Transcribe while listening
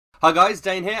Hi guys,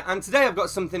 Dane here, and today I've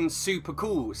got something super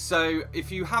cool. So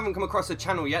if you haven't come across her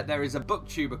channel yet, there is a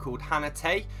booktuber called Hannah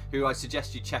Tay, who I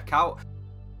suggest you check out.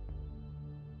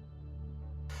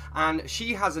 And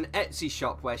she has an Etsy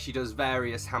shop where she does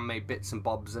various handmade bits and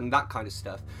bobs and that kind of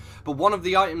stuff. But one of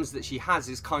the items that she has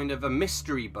is kind of a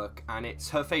mystery book, and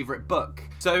it's her favourite book.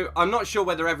 So I'm not sure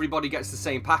whether everybody gets the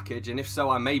same package, and if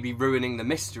so, I may be ruining the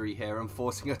mystery here and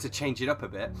forcing her to change it up a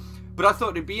bit. But I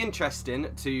thought it'd be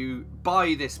interesting to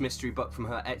buy this mystery book from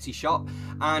her Etsy shop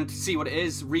and see what it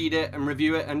is, read it and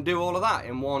review it and do all of that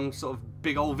in one sort of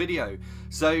big old video.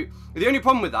 So the only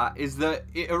problem with that is that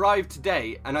it arrived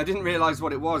today and I didn't realise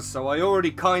what it was, so I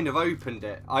already kind of opened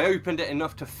it. I opened it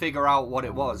enough to figure out what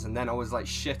it was, and then I was like,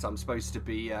 shit, I'm supposed to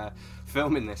be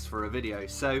filming this for a video.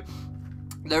 So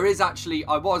there is actually,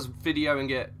 I was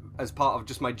videoing it as part of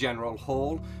just my general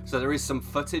haul, so there is some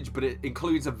footage, but it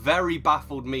includes a very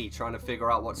baffled me trying to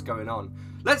figure out what's going on.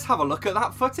 Let's have a look at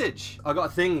that footage. I got a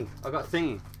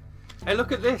thing. Hey,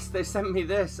 look at this. They sent me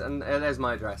this, and there's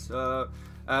my address.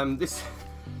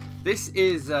 This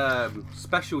is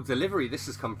special delivery. This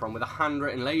has come from with a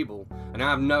handwritten label, and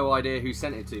I have no idea who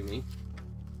sent it to me.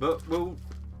 But we'll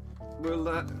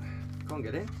can't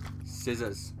get in.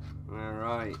 Scissors. All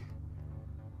right.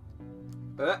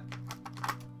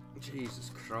 Jesus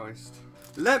Christ.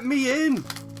 Let me in!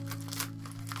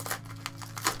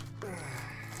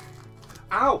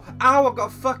 Ow! Ow! I've got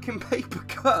a fucking paper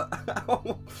cut!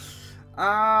 Ow.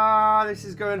 Ah, this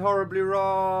is going horribly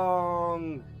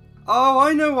wrong. Oh,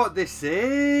 I know what this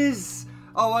is!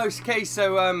 Oh, okay,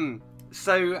 so,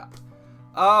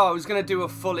 I was going to do a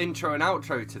full intro and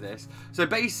outro to this. So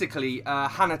basically,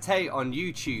 Hannah Tay on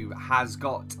YouTube has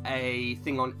got a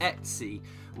thing on Etsy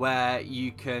where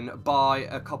you can buy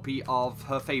a copy of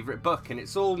her favourite book, and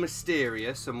it's all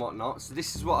mysterious and whatnot. So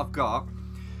this is what I've got.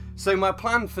 So my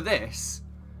plan for this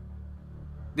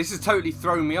has totally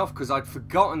thrown me off because I'd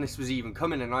forgotten this was even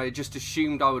coming, and I just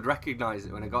assumed I would recognise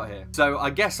it when I got here. So I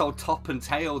guess I'll top and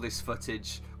tail this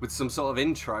footage with some sort of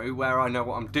intro where I know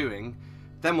what I'm doing.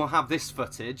 Then we'll have this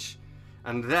footage,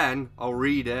 and then I'll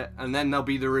read it, and then there'll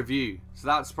be the review. So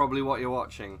that's probably what you're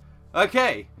watching.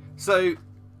 Okay, so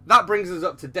that brings us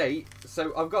up to date.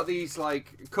 So I've got these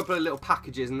like a couple of little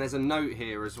packages, and there's a note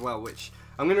here as well, which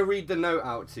I'm going to read the note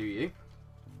out to you.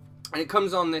 And it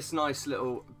comes on this nice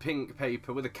little pink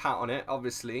paper with a cat on it,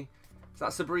 obviously. Is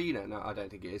that Sabrina? No, I don't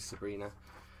think it is Sabrina.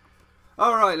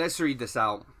 Alright, let's read this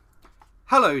out.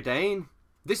 Hello, Dane.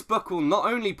 This book will not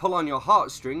only pull on your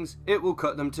heartstrings, it will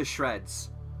cut them to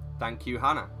shreds. Thank you,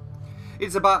 Hannah.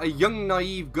 It's about a young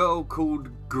naive girl called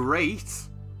Great,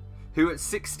 who at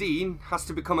 16 has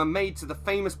to become a maid to the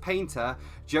famous painter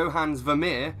Johannes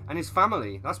Vermeer and his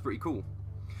family. That's pretty cool.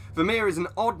 Vermeer is an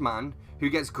odd man who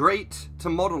gets Great to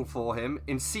model for him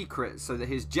in secret so that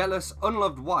his jealous,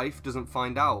 unloved wife doesn't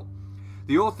find out.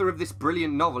 The author of this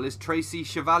brilliant novel is Tracy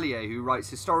Chevalier, who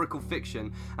writes historical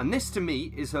fiction, and this to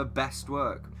me is her best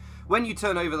work. When you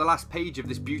turn over the last page of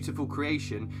this beautiful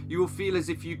creation, you will feel as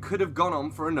if you could have gone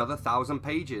on for another 1,000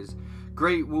 pages.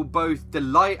 Great will both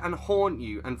delight and haunt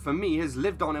you, and for me has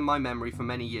lived on in my memory for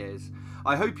many years.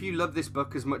 I hope you love this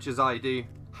book as much as I do.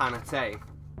 Hannah Tay.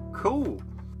 Cool.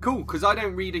 Cool, because I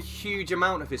don't read a huge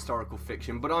amount of historical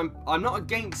fiction, but I'm not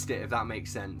against it, if that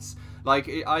makes sense. Like,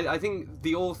 I think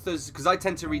the authors, because I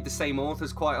tend to read the same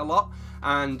authors quite a lot,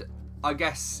 and I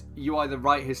guess you either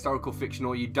write historical fiction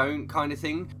or you don't, kind of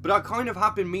thing. But I kind of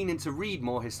have been meaning to read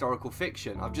more historical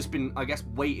fiction. I've just been, I guess,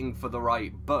 waiting for the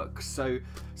right book. So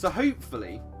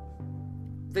hopefully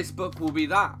this book will be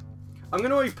that. I'm going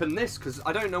to open this because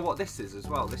I don't know what this is as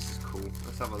well. This is cool.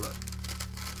 Let's have a look.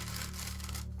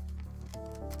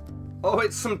 Oh,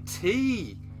 it's some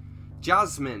tea.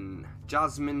 Jasmine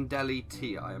Deli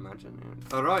tea, I imagine.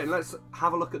 Alright, let's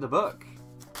have a look at the book.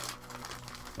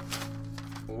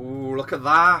 Oh, look at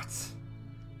that.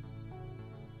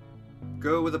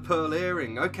 Girl with a pearl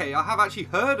earring. Okay, I have actually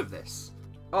heard of this.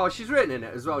 Oh, she's written in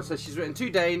it as well. So she's written,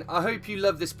 to Dane, I hope you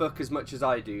love this book as much as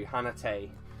I do, Hannah Tay.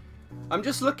 I'm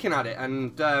just looking at it,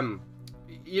 and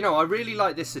you know, I really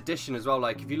like this edition as well.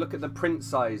 Like, if you look at the print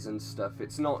size and stuff,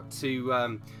 it's not too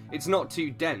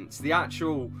dense. The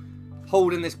actual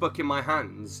holding this book in my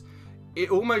hands,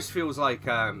 it almost feels like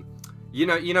you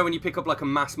know when you pick up like a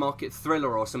mass market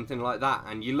thriller or something like that,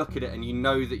 and you look at it and you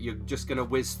know that you're just gonna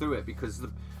whiz through it because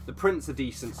the print's a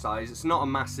decent size. It's not a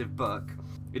massive book.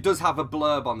 It does have a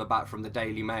blurb on the back from the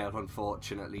Daily Mail,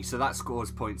 unfortunately, so that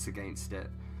scores points against it.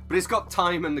 But it's got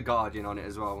Time and The Guardian on it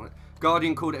as well.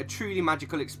 Guardian called it a truly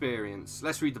magical experience.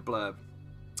 Let's read the blurb.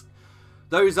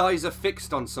 Those eyes are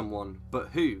fixed on someone, but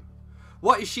who?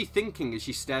 What is she thinking as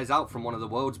she stares out from one of the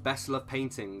world's best loved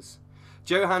paintings?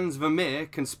 Johannes Vermeer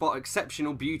can spot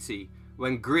exceptional beauty.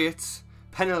 When Griet,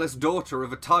 penniless daughter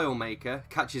of a tile maker,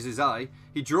 catches his eye,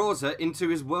 he draws her into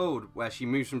his world, where she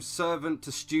moves from servant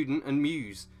to student and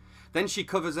muse. Then she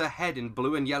covers her head in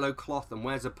blue and yellow cloth and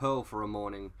wears a pearl for a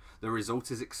morning. The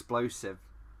result is explosive.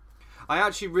 I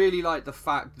actually really like the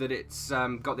fact that it's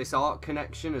got this art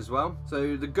connection as well.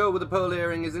 So The Girl with the Pearl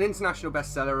Earring is an international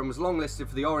bestseller and was longlisted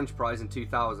for the Orange Prize in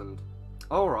 2000.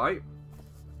 Alright,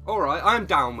 I'm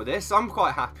down with this. I'm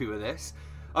quite happy with this.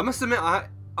 I must admit,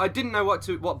 I didn't know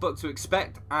what book to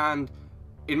expect, and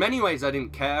in many ways I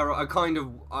didn't care.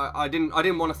 I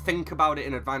didn't want to think about it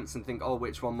in advance and think, oh,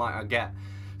 which one might I get?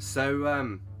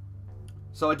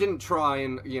 So I didn't try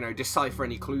and, you know, decipher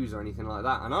any clues or anything like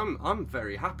that, and I'm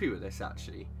very happy with this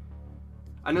actually.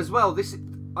 And as well,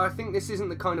 I think this isn't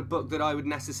the kind of book that I would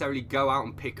necessarily go out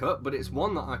and pick up, but it's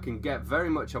one that I can get very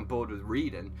much on board with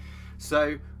reading.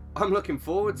 So I'm looking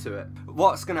forward to it.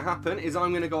 What's going to happen is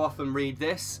I'm going to go off and read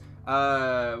this.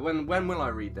 When will I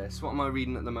read this? What am I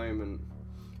reading at the moment?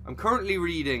 I'm currently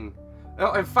reading...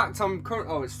 Oh, in fact,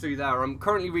 it's through there. I'm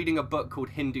currently reading a book called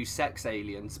Hindu Sex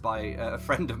Aliens by a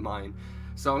friend of mine.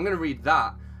 So I'm going to read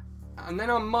that, and then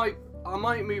I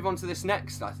might move on to this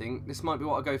next. I think this might be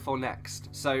what I go for next.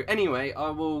 So anyway, I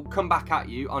will come back at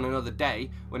you on another day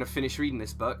when I finish reading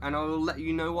this book, and I will let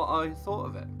you know what I thought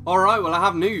of it. Alright, well, I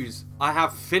have news. I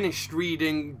have finished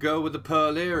reading Girl with the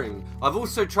Pearl Earring. I've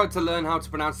also tried to learn how to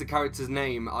pronounce the character's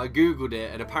name. I googled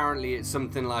it, and apparently it's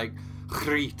something like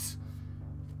Griet.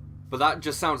 But that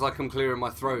just sounds like I'm clearing my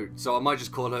throat, so I might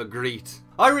just call her Griet.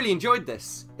 I really enjoyed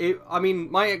this. I mean,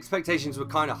 my expectations were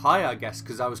kind of high, I guess,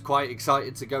 because I was quite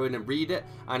excited to go in and read it,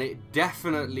 and it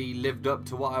definitely lived up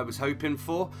to what I was hoping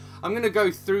for. I'm going to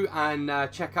go through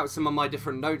and check out some of my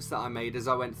different notes that I made as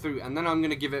I went through, and then I'm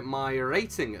going to give it my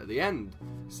rating at the end.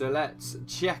 So let's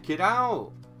check it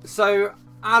out. So,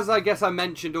 as I guess I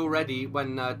mentioned already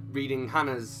when reading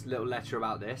Hannah's little letter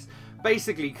about this,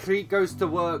 basically, Griet goes to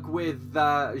work with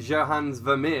Johannes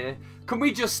Vermeer. Can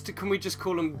we just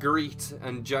call him Griet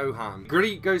and Johan?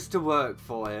 Griet goes to work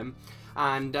for him,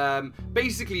 and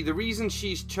basically the reason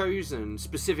she's chosen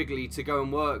specifically to go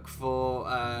and work for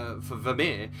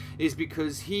Vermeer is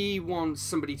because he wants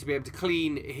somebody to be able to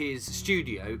clean his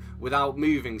studio without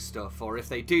moving stuff, or if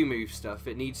they do move stuff,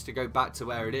 it needs to go back to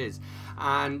where it is.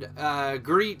 And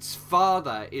Griet's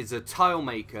father is a tile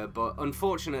maker, but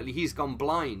unfortunately he's gone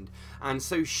blind, and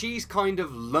so she's kind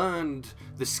of learned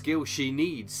the skill she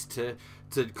needs to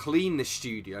clean the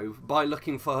studio by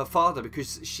looking for her father,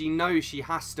 because she knows she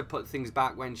has to put things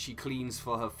back when she cleans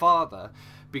for her father,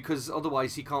 because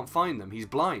otherwise he can't find them. He's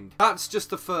blind. That's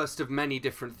just the first of many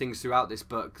different things throughout this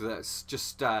book. That's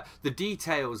just the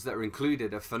details that are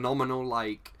included are phenomenal,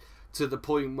 like to the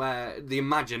point where the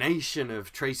imagination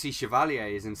of Tracy Chevalier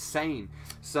is insane.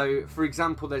 So, for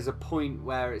example, there's a point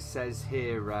where it says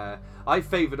here, I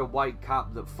favoured a white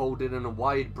cap that folded in a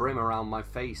wide brim around my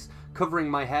face, covering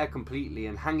my hair completely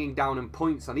and hanging down in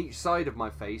points on each side of my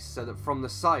face so that from the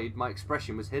side my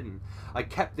expression was hidden. I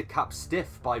kept the cap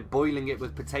stiff by boiling it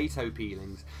with potato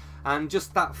peelings. And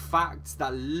just that fact,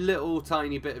 that little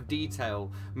tiny bit of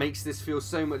detail, makes this feel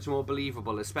so much more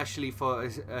believable, especially for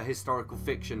a historical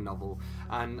fiction novel.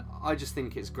 And I just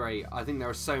think it's great. I think there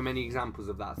are so many examples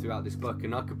of that throughout this book,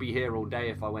 and I could be here all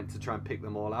day if I went to try and pick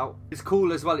them all out. It's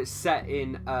cool as well, it's set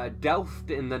in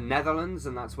Delft in the Netherlands,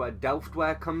 and that's where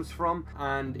Delftware comes from.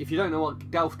 And if you don't know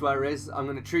what Delftware is, I'm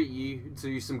going to treat you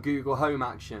to some Google Home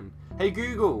action. Hey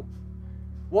Google,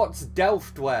 what's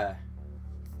Delftware?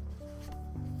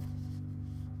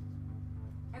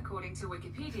 According to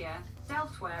Wikipedia,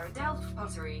 Delftware, a Delft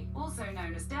pottery, also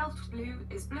known as Delft blue,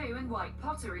 is blue and white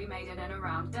pottery made in and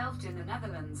around Delft in the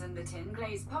Netherlands, and the tin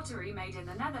glazed pottery made in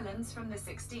the Netherlands from the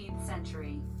 16th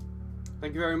century.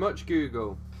 Thank you very much,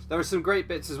 Google. There are some great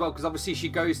bits as well, because obviously she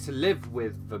goes to live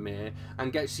with Vermeer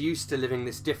and gets used to living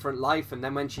this different life, and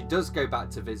then when she does go back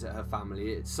to visit her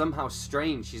family, it's somehow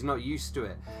strange. She's not used to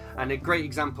it. And a great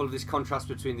example of this contrast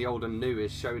between the old and new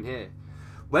is shown here.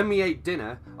 When we ate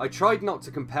dinner, I tried not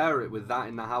to compare it with that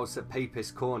in the house at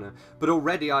Papist Corner, but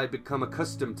already I had become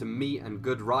accustomed to meat and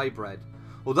good rye bread.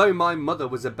 Although my mother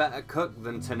was a better cook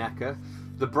than Taneka,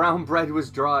 the brown bread was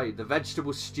dry, the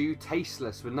vegetable stew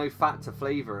tasteless with no fat to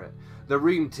flavour it. The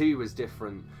room too was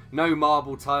different. No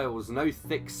marble tiles, no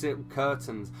thick silk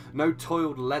curtains, no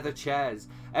toiled leather chairs.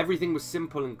 Everything was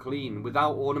simple and clean,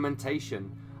 without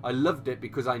ornamentation. I loved it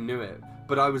because I knew it,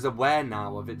 but I was aware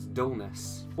now of its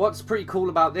dullness. What's pretty cool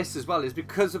about this as well is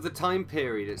because of the time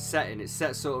period it's set in, it's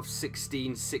set sort of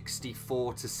 1664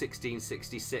 to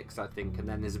 1666, I think, and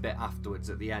then there's a bit afterwards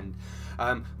at the end.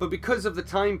 But because of the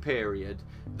time period,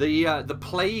 the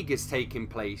plague is taking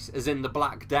place, as in the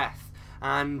Black Death,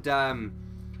 and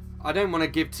I don't want to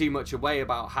give too much away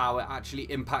about how it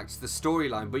actually impacts the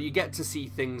storyline, but you get to see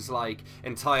things like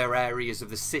entire areas of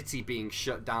the city being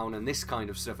shut down and this kind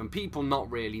of stuff, and people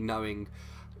not really knowing,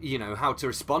 you know, how to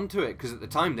respond to it, because at the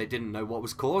time they didn't know what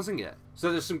was causing it.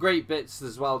 So there's some great bits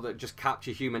as well that just capture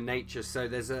human nature. So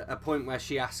there's a point where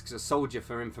she asks a soldier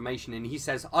for information, and he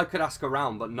says, "I could ask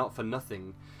around, but not for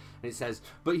nothing." And it says,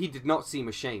 "But he did not seem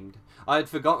ashamed. I had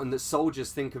forgotten that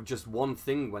soldiers think of just one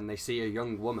thing when they see a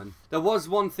young woman." There was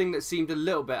one thing that seemed a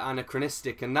little bit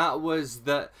anachronistic, and that was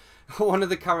that one of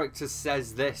the characters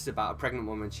says this about a pregnant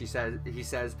woman. He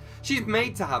says, "She's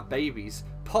made to have babies,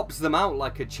 pops them out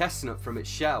like a chestnut from its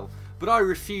shell." But I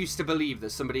refuse to believe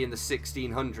that somebody in the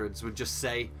 1600s would just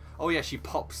say, "Oh yeah, she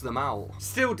pops them out."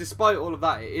 Still, despite all of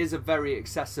that, it is a very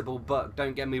accessible book,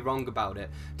 don't get me wrong about it.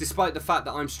 Despite the fact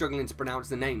that I'm struggling to pronounce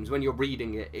the names, when you're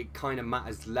reading it, it kind of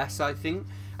matters less, I think.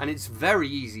 And it's very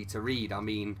easy to read. I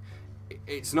mean,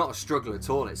 it's not a struggle at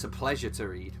all, it's a pleasure to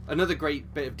read. Another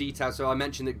great bit of detail, so I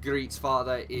mentioned that Greet's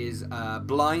father is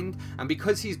blind, and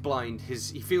because he's blind,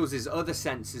 he feels his other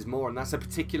senses more, and that's a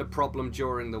particular problem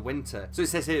during the winter. So it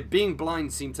says here, "Being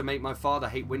blind seemed to make my father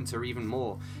hate winter even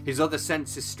more. His other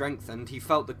senses strengthened, he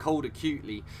felt the cold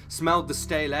acutely, smelled the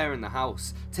stale air in the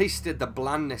house, tasted the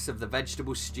blandness of the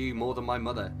vegetable stew more than my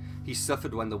mother. He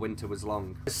suffered when the winter was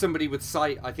long." As somebody with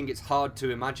sight, I think it's hard to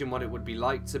imagine what it would be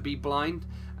like to be blind,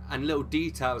 and little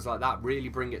details like that really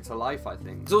bring it to life, I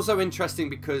think. It's also interesting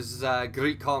because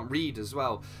Greet can't read as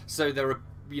well, so there are,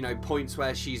 you know, points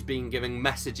where she's being given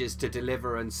messages to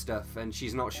deliver and stuff, and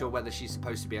she's not sure whether she's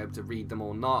supposed to be able to read them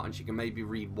or not, and she can maybe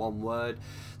read one word.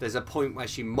 There's a point where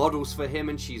she models for him,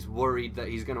 and she's worried that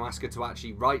he's going to ask her to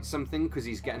actually write something because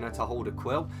he's getting her to hold a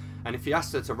quill, and if he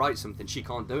asks her to write something, she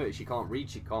can't do it. She can't read,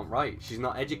 she can't write, she's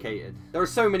not educated. There are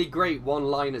so many great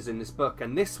one-liners in this book,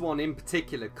 and this one in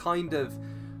particular kind of,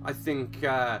 I think,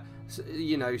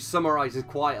 you know, summarizes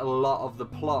quite a lot of the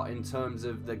plot in terms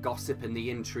of the gossip and the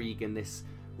intrigue in this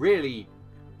really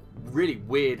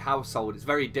weird household. It's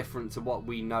very different to what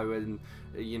we know and,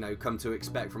 you know, come to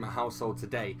expect from a household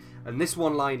today. And this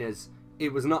one line is,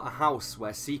 "It was not a house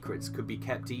where secrets could be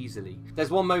kept easily."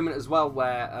 There's one moment as well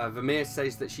where Vermeer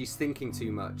says that she's thinking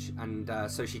too much, and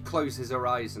so she closes her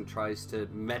eyes and tries to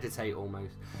meditate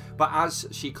almost. But as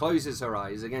she closes her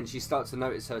eyes, again, she starts to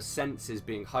notice her senses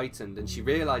being heightened, and she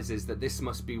realizes that this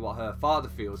must be what her father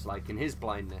feels like in his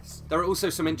blindness. There are also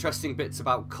some interesting bits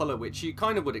about colour, which you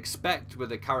kind of would expect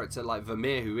with a character like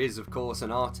Vermeer, who is, of course,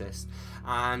 an artist.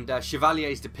 And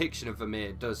Chevalier's depiction of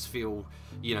Vermeer does feel,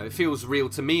 you know, it feels real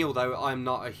to me, although I'm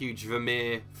not a huge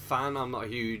Vermeer fan, I'm not a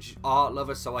huge art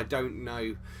lover, so I don't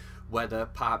know whether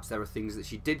perhaps there are things that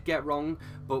she did get wrong.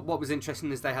 But what was interesting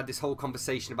is they had this whole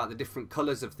conversation about the different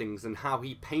colours of things and how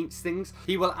he paints things.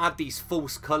 He will add these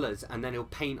false colours and then he'll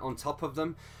paint on top of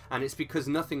them, and it's because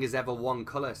nothing is ever one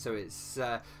colour. So it's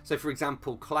so for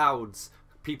example, clouds,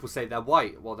 people say they're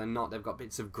white. Well, they're not. They've got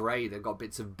bits of grey, they've got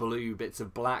bits of blue, bits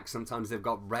of black, sometimes they've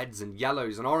got reds and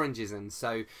yellows and oranges, and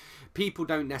so people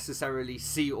don't necessarily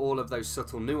see all of those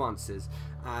subtle nuances,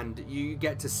 and you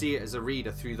get to see it as a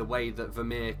reader through the way that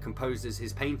Vermeer composes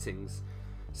his paintings.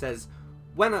 It says,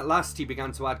 "When at last he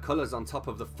began to add colours on top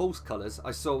of the false colours,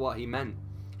 I saw what he meant.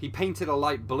 He painted a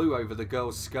light blue over the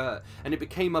girl's skirt, and it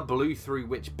became a blue through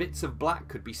which bits of black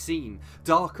could be seen,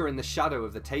 darker in the shadow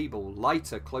of the table,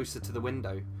 lighter closer to the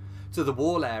window. To the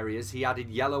wall areas he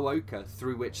added yellow ochre,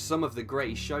 through which some of the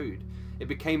grey showed. It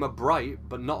became a bright,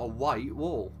 but not a white,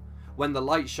 wall. When the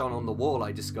light shone on the wall,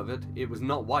 I discovered, it was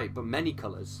not white, but many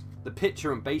colours. The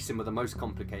picture and basin were the most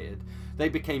complicated. They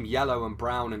became yellow and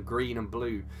brown and green and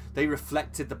blue. They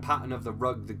reflected the pattern of the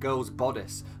rug, the girl's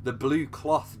bodice, the blue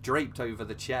cloth draped over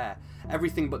the chair,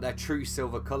 everything but their true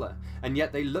silver colour, and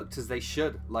yet they looked as they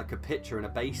should, like a picture in a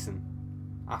basin.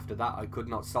 After that, I could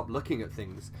not stop looking at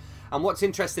things." And what's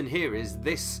interesting here is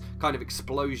this kind of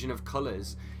explosion of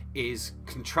colours is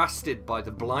contrasted by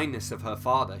the blindness of her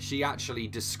father. She actually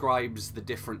describes the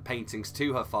different paintings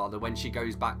to her father when she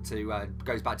goes back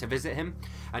to visit him,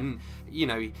 and you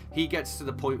know, he gets to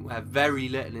the point where very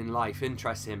little in life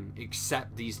interests him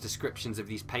except these descriptions of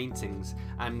these paintings,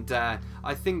 and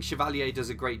I think Chevalier does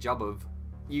a great job of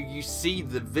you see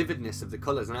the vividness of the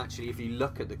colours, and actually if you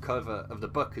look at the cover of the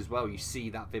book as well, you see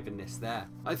that vividness there.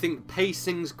 I think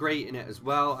pacing's great in it as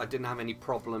well. I didn't have any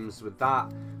problems with that.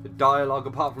 The dialogue,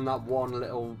 apart from that one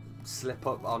little slip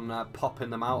up on popping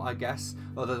them out, I guess.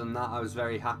 Other than that, I was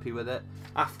very happy with it.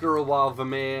 After a while,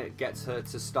 Vermeer gets her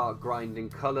to start grinding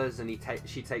colours, and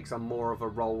she takes on more of a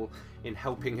role in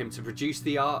helping him to produce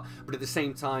the art. But at the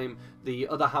same time, the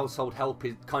other household help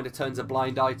kind of turns a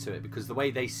blind eye to it, because the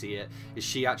way they see it is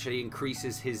she actually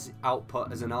increases his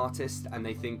output as an artist, and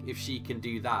they think if she can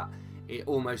do that, it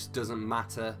almost doesn't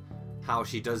matter how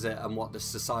she does it and what the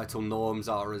societal norms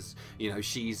are, as, you know,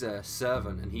 she's a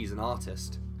servant and he's an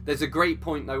artist. There's a great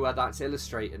point though where that's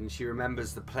illustrated, and she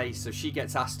remembers the place, so she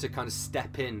gets asked to kind of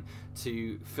step in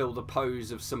to fill the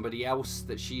pose of somebody else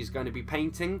that she's going to be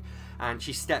painting, and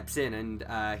she steps in,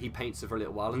 and he paints her for a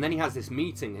little while, and then he has this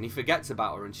meeting and he forgets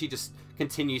about her, and she just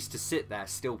continues to sit there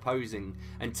still posing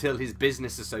until his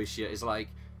business associate is like,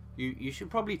 you should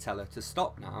probably tell her to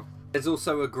stop now. There's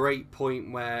also a great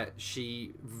point where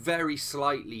she very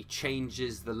slightly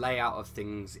changes the layout of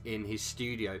things in his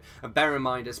studio. And bear in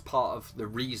mind, as part of the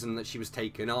reason that she was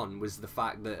taken on was the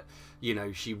fact that, you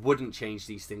know, she wouldn't change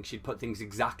these things. She'd put things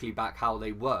exactly back how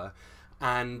they were.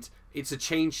 And it's a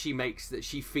change she makes that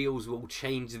she feels will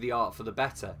change the art for the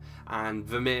better. And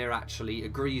Vermeer actually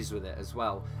agrees with it as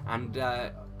well, and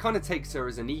kind of takes her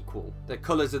as an equal. The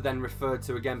colours are then referred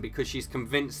to again because she's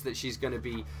convinced that she's going to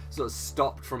be sort of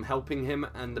stopped from helping him,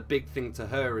 and the big thing to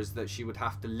her is that she would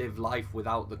have to live life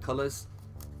without the colours.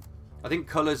 I think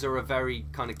colours are a very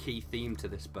kind of key theme to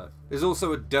this book. There's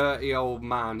also a dirty old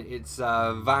man. It's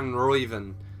Van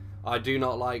Ruyven. I do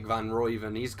not like Van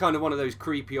Ruyven. He's kind of one of those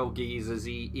creepy old geezers.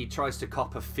 He tries to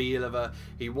cop a feel of her.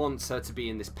 He wants her to be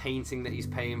in this painting that he's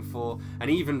paying for. And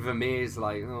even Vermeer's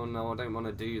like, oh no, I don't want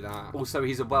to do that. Also,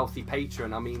 he's a wealthy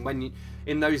patron. I mean,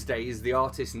 in those days, the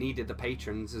artists needed the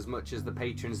patrons as much as the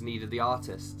patrons needed the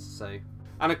artists. So,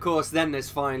 and of course, then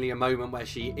there's finally a moment where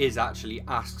she is actually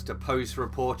asked to pose for a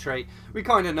portrait. We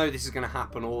kind of know this is going to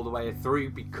happen all the way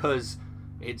through because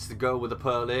it's the girl with the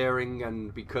pearl earring,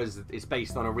 and because it's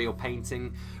based on a real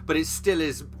painting, but it still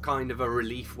is kind of a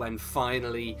relief when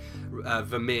finally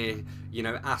Vermeer, you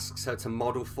know, asks her to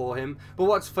model for him. But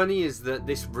what's funny is that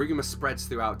this rumour spreads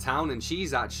throughout town, and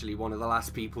she's actually one of the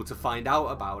last people to find out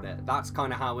about it. That's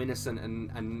kind of how innocent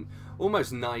and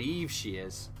almost naive she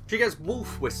is. She gets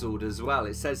wolf whistled as well.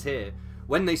 It says here,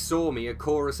 when they saw me, a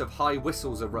chorus of high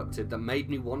whistles erupted that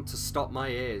made me want to stop my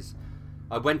ears.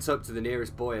 I went up to the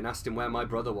nearest boy and asked him where my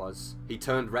brother was. He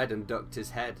turned red and ducked his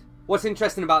head. What's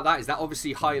interesting about that is that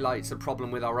obviously highlights a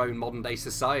problem with our own modern day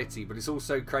society, but it's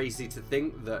also crazy to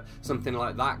think that something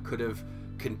like that could have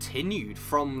continued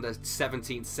from the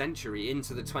 17th century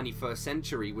into the 21st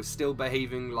century. We're still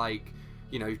behaving like,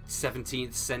 you know,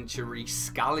 17th century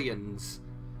scallions.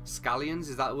 Scallions,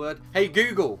 is that a word? Hey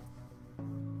Google,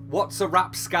 what's a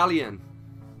rapscallion?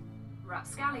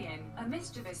 Rapscallion, a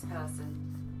mischievous person.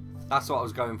 That's what I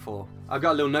was going for. I've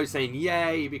got a little note saying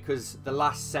yay because the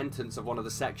last sentence of one of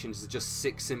the sections is just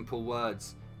 6 simple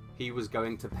words. He was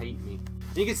going to paint me.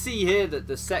 And you can see here that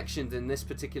the sections in this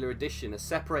particular edition are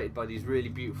separated by these really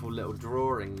beautiful little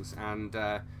drawings, and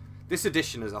this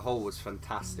edition as a whole was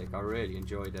fantastic. I really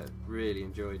enjoyed it. Really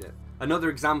enjoyed it. Another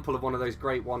example of one of those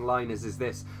great one-liners is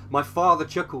this. My father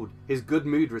chuckled, his good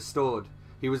mood restored.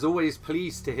 He was always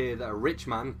pleased to hear that a rich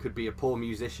man could be a poor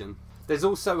musician. There's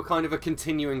also kind of a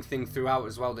continuing thing throughout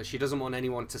as well, that she doesn't want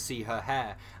anyone to see her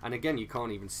hair, and again you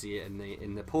can't even see it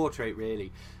in the portrait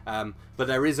really, but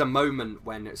there is a moment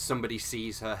when somebody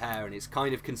sees her hair and it's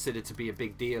kind of considered to be a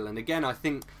big deal, and again I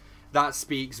think that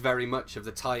speaks very much of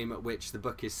the time at which the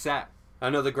book is set.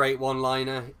 Another great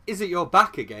one-liner, is it your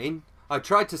back again? I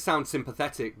tried to sound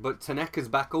sympathetic, but Taneka's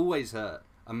back always hurt.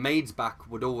 A maid's back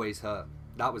would always hurt.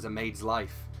 That was a maid's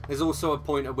life. There's also a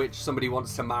point at which somebody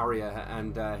wants to marry her,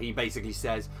 and he basically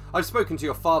says, I've spoken to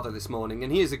your father this morning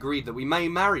and he has agreed that we may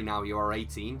marry now you are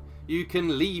 18. You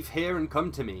can leave here and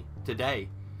come to me today.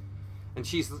 And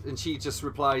she just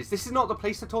replies, this is not the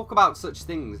place to talk about such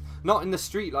things. Not in the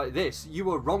street like this. You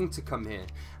were wrong to come here.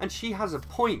 And she has a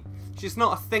point. She's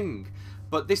not a thing.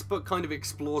 But this book kind of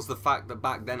explores the fact that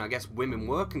back then, I guess, women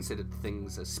were considered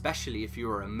things, especially if you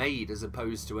were a maid as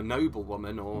opposed to a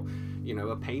noblewoman or, you know,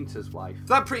 a painter's wife.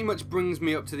 So that pretty much brings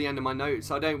me up to the end of my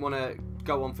notes. I don't want to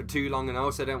go on for too long, and I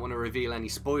also don't want to reveal any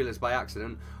spoilers by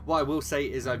accident. What I will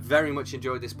say is I very much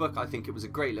enjoyed this book. I think it was a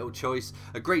great little choice,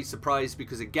 a great surprise,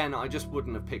 because again, I just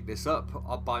wouldn't have picked this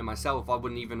up by myself. I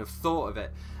wouldn't even have thought of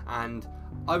it, and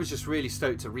I was just really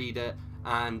stoked to read it.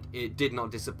 And it did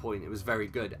not disappoint. It was very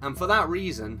good, and for that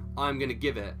reason I'm going to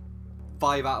give it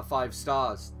 5 out of 5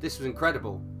 stars. This was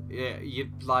incredible. Yeah,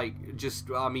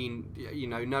 I mean, you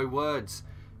know, no words.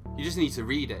 You just need to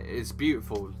read it. It's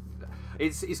beautiful.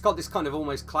 It's got this kind of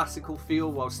almost classical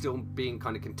feel while still being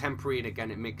kind of contemporary, and again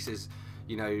it mixes,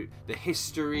 you know, the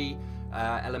history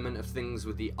element of things,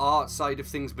 with the art side of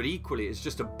things, but equally it's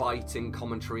just a biting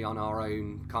commentary on our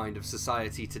own kind of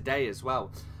society today as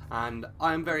well. And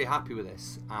I'm very happy with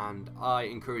this, and I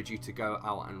encourage you to go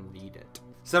out and read it.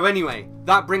 So anyway,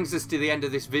 that brings us to the end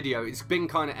of this video. It's been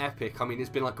kind of epic. I mean, it's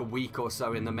been like a week or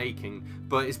so in the making,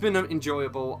 but it's been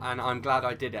enjoyable, and I'm glad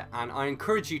I did it. And I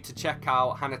encourage you to check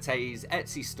out Hannah Tay's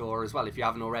Etsy store as well if you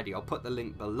haven't already. I'll put the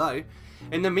link below.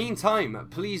 In the meantime,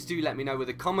 please do let me know with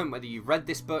a comment whether you've read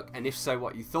this book, and if so,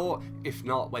 what you thought. If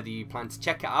not, whether you plan to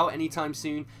check it out anytime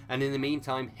soon. And in the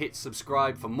meantime, hit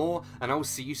subscribe for more, and I will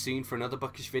see you soon for another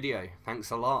bookish video.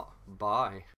 Thanks a lot.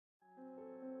 Bye.